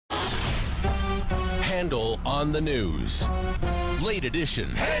Handel on the News. Late edition.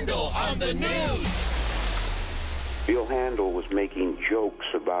 Handel on the News. Bill Handel was making jokes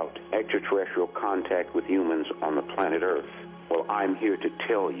about extraterrestrial contact with humans on the planet Earth. Well, I'm here to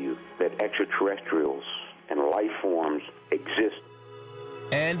tell you that extraterrestrials and life forms exist.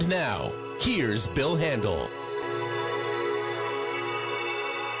 And now, here's Bill Handel.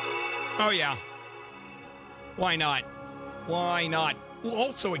 Oh, yeah. Why not? Why not? Well,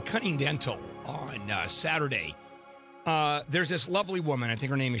 also at Cunning Dental on Saturday, there's this lovely woman, I think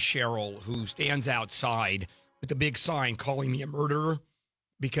her name is Cheryl, who stands outside with a big sign calling me a murderer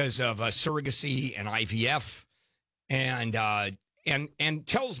because of surrogacy and IVF, and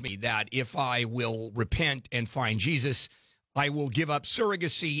tells me that if I will repent and find Jesus, I will give up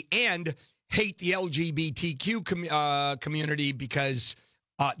surrogacy and hate the LGBTQ community because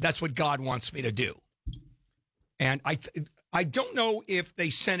that's what God wants me to do. And I don't know if they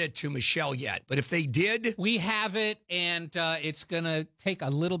sent it to Michelle yet, but if they did... We have it, and it's going to take a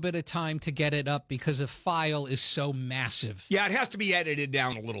little bit of time to get it up because the file is so massive. Yeah, it has to be edited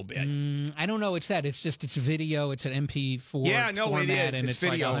down a little bit. I don't know. It's video. It's an MP4 format, it is. And it's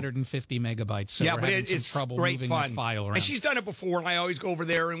video. Like 150 megabytes. So yeah, we're but having it's some trouble great moving fun. the file around. And she's done it before, and I always go over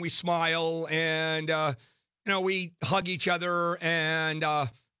there, and we smile, and, we hug each other, and I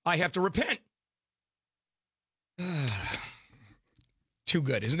have to repent. Too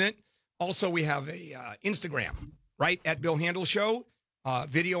good, isn't it? Also, we have a Instagram, right, at Bill Handel Show,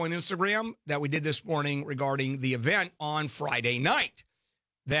 video on Instagram that we did this morning regarding the event on Friday night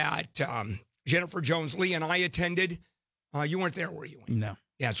that Jennifer Jones-Lee and I attended. You weren't there, were you? No.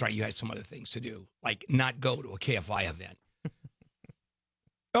 Yeah, that's right. You had some other things to do, like not go to a KFI event.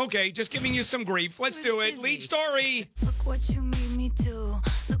 Okay, just giving you some grief. Let's do it. Lead story. Look what you made me do.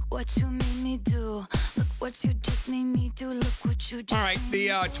 Look what you made me do. Look what you just made me do. Look what you just All right, the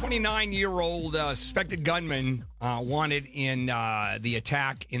 29-year-old suspected gunman wanted in the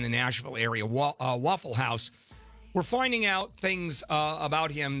attack in the Nashville area, Waffle House. We're finding out things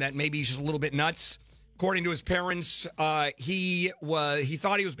about him that maybe he's just a little bit nuts. According to his parents, he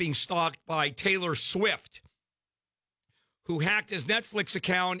thought he was being stalked by Taylor Swift, who hacked his Netflix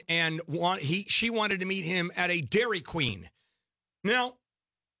account, and she wanted to meet him at a Dairy Queen. Now,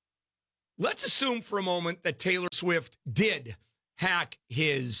 let's assume for a moment that Taylor Swift did hack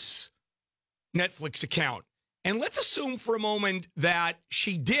his Netflix account. And let's assume for a moment that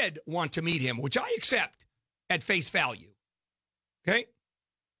she did want to meet him, which I accept at face value. Okay?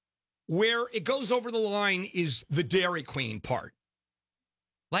 Where it goes over the line is the Dairy Queen part.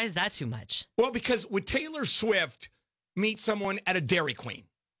 Why is that too much? Well, because would Taylor Swift meet someone at a Dairy Queen?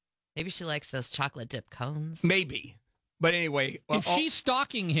 Maybe she likes those chocolate dip cones. Maybe. But anyway. If she's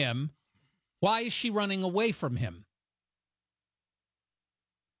stalking him, why is she running away from him?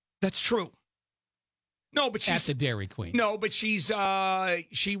 That's true. No, but she's... At the Dairy Queen. No, but she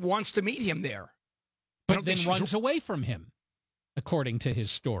wants to meet him there. But then runs away from him, according to his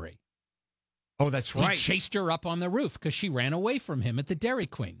story. Oh, that's right. He chased her up on the roof because she ran away from him at the Dairy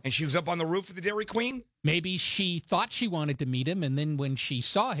Queen. And she was up on the roof of the Dairy Queen? Maybe she thought she wanted to meet him, and then when she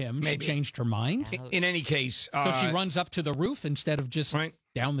saw him, she changed her mind. In any case... so she runs up to the roof instead of just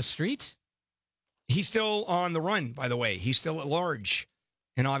down the street? He's still on the run, by the way. He's still at large.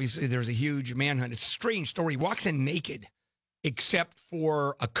 And obviously there's a huge manhunt. It's a strange story. He walks in naked, except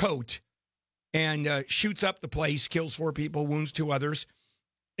for a coat, and shoots up the place, kills 4 people, wounds 2 others,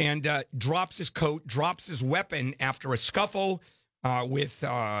 and drops his coat, drops his weapon after a scuffle with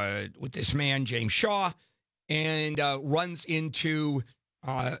this man, James Shaw, and runs into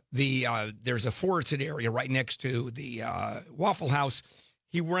there's a forested area right next to the Waffle House.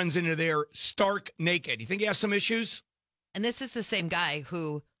 He runs into there stark naked. You think he has some issues? And this is the same guy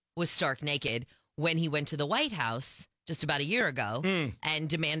who was stark naked when he went to the White House just about a year ago and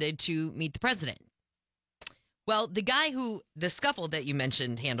demanded to meet the president. Well, the scuffle that you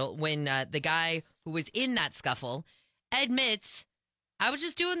mentioned, Handel, when the guy who was in that scuffle admits, I was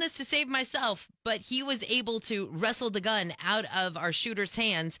just doing this to save myself, but he was able to wrestle the gun out of our shooter's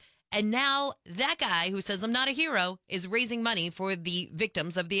hands. And now that guy who says I'm not a hero is raising money for the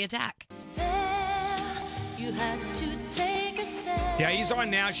victims of the attack. You had to take a step. Yeah, he's on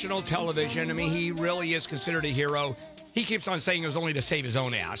national television. I mean, he really is considered a hero. He keeps on saying it was only to save his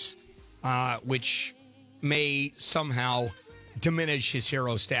own ass, which may somehow diminish his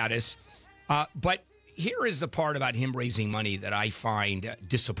hero status. But here is the part about him raising money that I find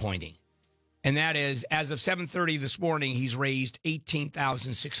disappointing. And that is, as of 7:30 this morning, he's raised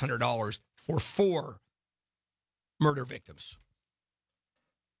 $18,600 for 4 murder victims.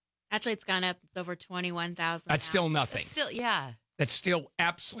 Actually, it's gone up. It's over 21,000. That's still nothing. Still, yeah. That's still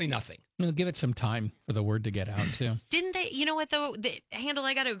absolutely nothing. We'll give it some time for the word to get out, too. Didn't they? You know what, though? Handel,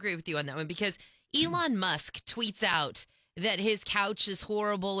 I got to agree with you on that one because Elon Musk tweets out that his couch is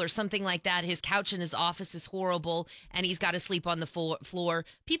horrible or something like that. His couch in his office is horrible and he's got to sleep on the floor.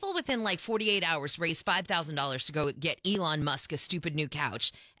 People within like 48 hours raised $5,000 to go get Elon Musk a stupid new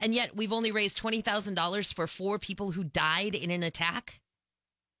couch. And yet we've only raised $20,000 for 4 people who died in an attack.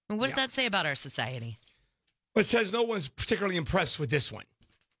 And what does that say about our society? Well, it says no one's particularly impressed with this one.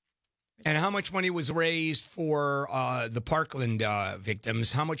 And how much money was raised for the Parkland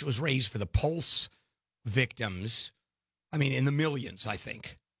victims? How much was raised for the Pulse victims? I mean, in the millions, I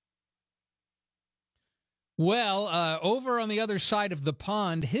think. Well, over on the other side of the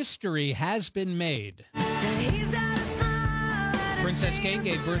pond, history has been made. Princess Kate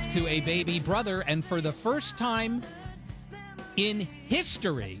gave birth to a baby brother, and for the first time in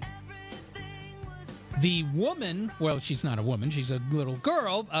history, the woman, well, she's not a woman, she's a little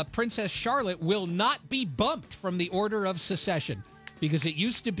girl, Princess Charlotte, will not be bumped from the Order of Succession. Because it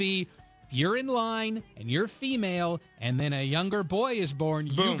used to be, if you're in line and you're female and then a younger boy is born,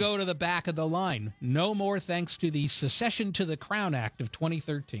 Boom. you go to the back of the line. No more thanks to the Succession to the Crown Act of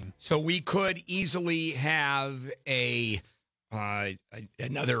 2013. So we could easily have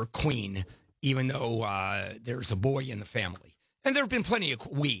another queen, even though there's a boy in the family. And there have been plenty of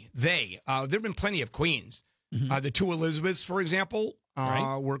there have been plenty of queens. Mm-hmm. The 2 Elizabeths, for example,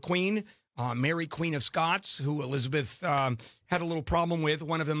 Right. were queen. Mary, Queen of Scots, who Elizabeth had a little problem with.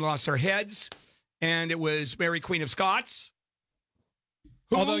 One of them lost their heads, and it was Mary, Queen of Scots,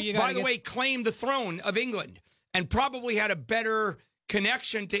 who, Although you gotta by the way, claimed the throne of England and probably had a better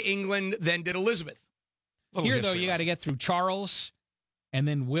connection to England than did Elizabeth. Here, though, you got to get through Charles, and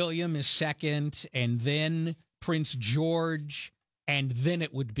then William is second, and then Prince George, and then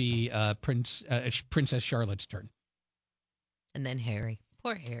it would be Princess Charlotte's turn. And then Harry.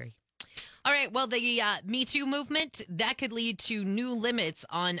 Poor Harry. All right, well, the Me Too movement, that could lead to new limits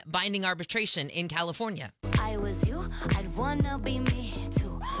on binding arbitration in California. I was you, I'd wanna be me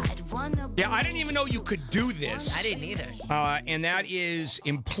too. I'd wanna be Yeah, I didn't even know you could do this. I didn't either. And that is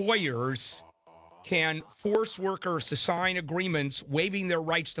employers can force workers to sign agreements waiving their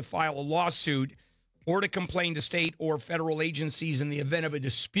rights to file a lawsuit or to complain to state or federal agencies in the event of a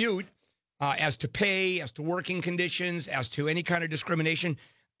dispute as to pay, as to working conditions, as to any kind of discrimination.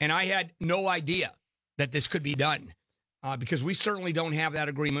 And I had no idea that this could be done because we certainly don't have that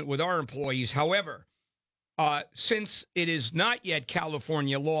agreement with our employees. However, since it is not yet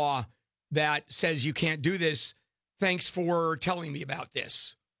California law that says you can't do this, thanks for telling me about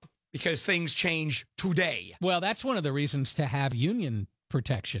this because things change today. Well, that's one of the reasons to have union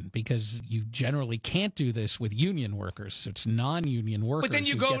protection, because you generally can't do this with union workers. It's non-union workers. But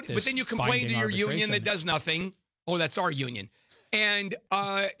then you complain to your union that does nothing. Oh, that's our union. And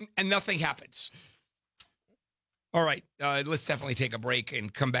nothing happens. All right, let's definitely take a break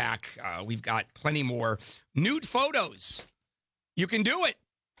and come back. We've got plenty more nude photos. You can do it.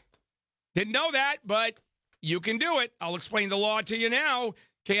 Didn't know that, but you can do it. I'll explain the law to you now.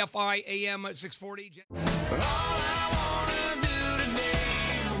 KFI AM 640.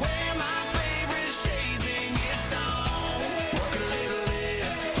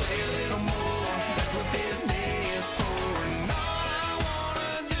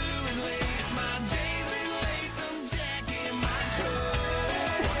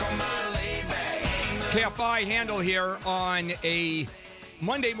 KFI Handel here on a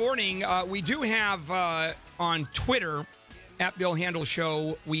Monday morning. We do have on Twitter, at Bill Handel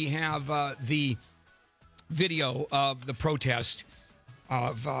Show, we have the video of the protest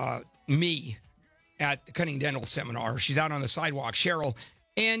of me at the Cunning Dental Seminar. She's out on the sidewalk, Cheryl,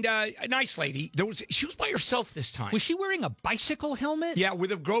 and a nice lady. She was by herself this time. Was she wearing a bicycle helmet? Yeah,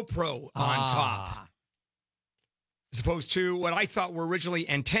 with a GoPro on top. As opposed to what I thought were originally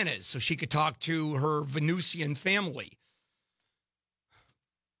antennas, so she could talk to her Venusian family.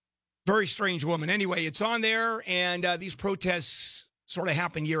 Very strange woman. Anyway, it's on there, and these protests sort of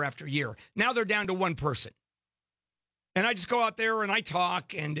happen year after year. Now they're down to one person. And I just go out there and I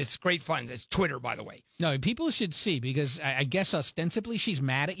talk, and it's great fun. It's Twitter, by the way. No, people should see, because I guess ostensibly she's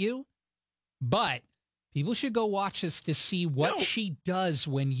mad at you, but people should go watch this to see what she does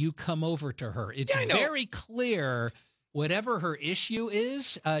when you come over to her. It's very clear, whatever her issue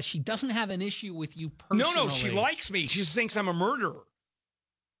is, she doesn't have an issue with you personally. No, she likes me. She just thinks I'm a murderer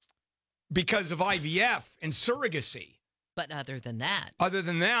because of IVF and surrogacy. But other than that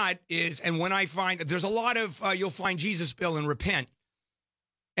and when I find, there's a lot of, you'll find Jesus, Bill, and repent.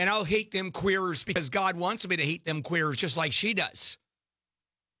 And I'll hate them queers because God wants me to hate them queers just like she does.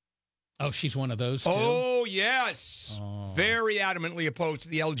 Oh, she's one of those too? Oh, Oh, yes. Very adamantly opposed to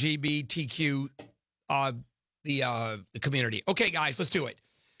the LGBTQ, the community. Okay, guys, let's do it.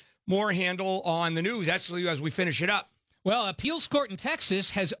 More Handel on the news, actually, as we finish it up. Well, appeals court in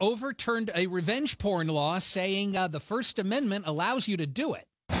Texas has overturned a revenge porn law saying the First Amendment allows you to do it.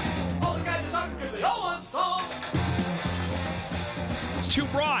 All the guys are talking because they all want some. It's too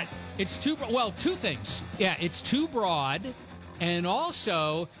broad. It's too well, two things. Yeah, it's too broad, and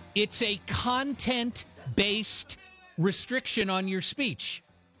also it's a content-based restriction on your speech.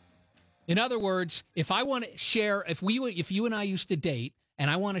 In other words, if I want to share, if you and I used to date, and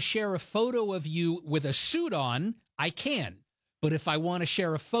I want to share a photo of you with a suit on, I can. But if I want to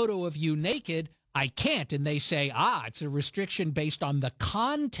share a photo of you naked, I can't. And they say, it's a restriction based on the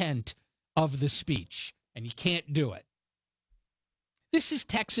content of the speech, and you can't do it. This is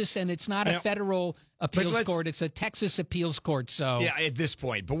Texas, and it's not a federal appeals court. It's a Texas appeals court. So yeah, at this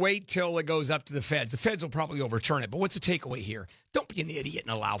point. But wait till it goes up to the feds. The feds will probably overturn it. But what's the takeaway here? Don't be an idiot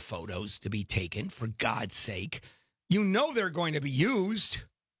and allow photos to be taken, for God's sake. You know they're going to be used.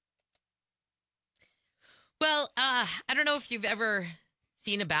 Well, I don't know if you've ever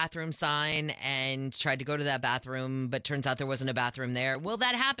seen a bathroom sign and tried to go to that bathroom, but turns out there wasn't a bathroom there. Well,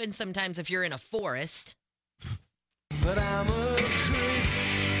 that happens sometimes if you're in a forest. But I'm a creep.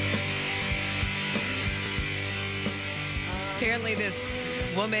 Apparently, this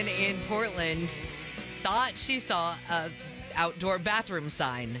woman in Portland thought she saw a outdoor bathroom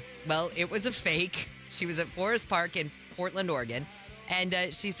sign. Well, it was a fake. She was at Forest Park in Portland, Oregon, and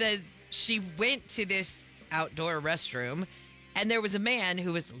she said she went to this outdoor restroom, and there was a man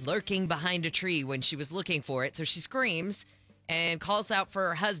who was lurking behind a tree when she was looking for it. So she screams and calls out for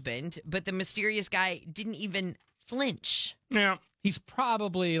her husband, but the mysterious guy didn't even flinch. Yeah. he's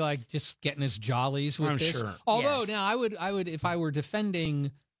probably like just getting his jollies with this. Sure. Although Yes. now I would if I were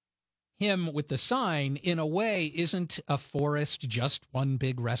defending him with the sign, in a way, isn't a forest just one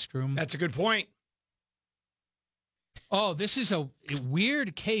big restroom? That's a good point. Oh, this is a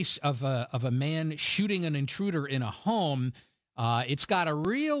weird case of a man shooting an intruder in a home. It's got a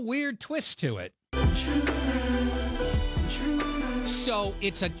real weird twist to it. So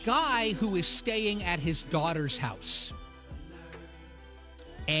it's a guy who is staying at his daughter's house.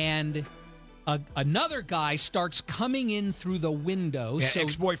 And another guy starts coming in through the window. Yeah, so,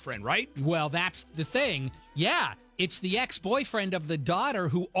 ex-boyfriend, right? well, that's the thing. Yeah, it's the ex-boyfriend of the daughter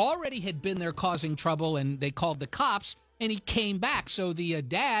who already had been there causing trouble, and they called the cops, and he came back. So the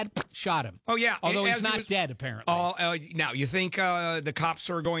dad shot him. Oh, yeah. Although As he's he not was- dead, apparently. Now, you think the cops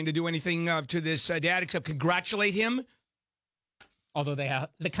are going to do anything to this dad except congratulate him? Although they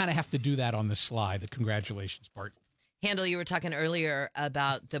kind of have to do that on the sly, the congratulations part. Handel, you were talking earlier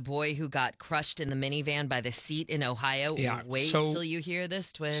about the boy who got crushed in the minivan by the seat in Ohio. Yeah, Wait so- till you hear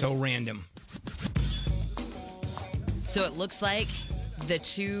this twist. So random. So it looks like the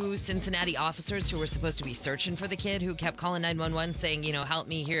two Cincinnati officers who were supposed to be searching for the kid, who kept calling 911 saying, help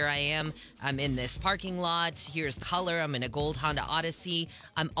me, here I am. I'm in this parking lot. Here's color. I'm in a gold Honda Odyssey.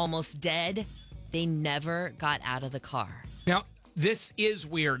 I'm almost dead. They never got out of the car. Now, this is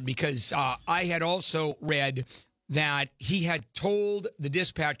weird because I had also read that he had told the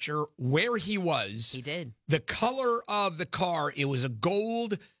dispatcher where he was. He did. The color of the car, it was a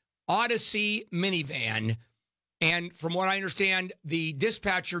gold Odyssey minivan. And from what I understand, the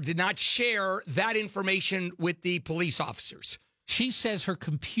dispatcher did not share that information with the police officers. She says her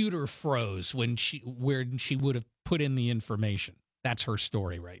computer froze when she would have put in the information. That's her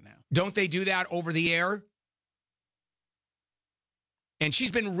story right now. Don't they do that over the air? And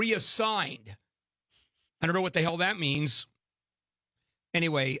she's been reassigned. I don't know what the hell that means.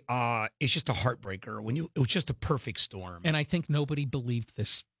 Anyway, it's just a heartbreaker. It was just a perfect storm. And I think nobody believed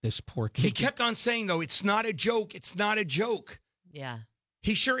this poor kid. He kept on saying, though, it's not a joke. It's not a joke. Yeah.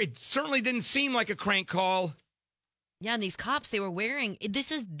 It certainly didn't seem like a crank call. Yeah, and these cops, they were wearing, this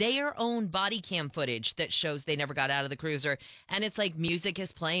is their own body cam footage that shows they never got out of the cruiser. And it's like music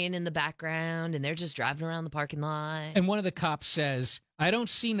is playing in the background, and they're just driving around the parking lot. And one of the cops says, I don't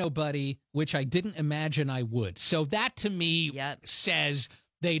see nobody, which I didn't imagine I would. So that to me says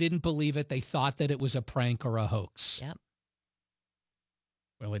they didn't believe it. They thought that it was a prank or a hoax. Yep.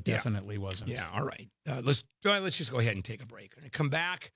 Well, it definitely wasn't. Yeah, all right. Let's just go ahead and take a break. When I come back,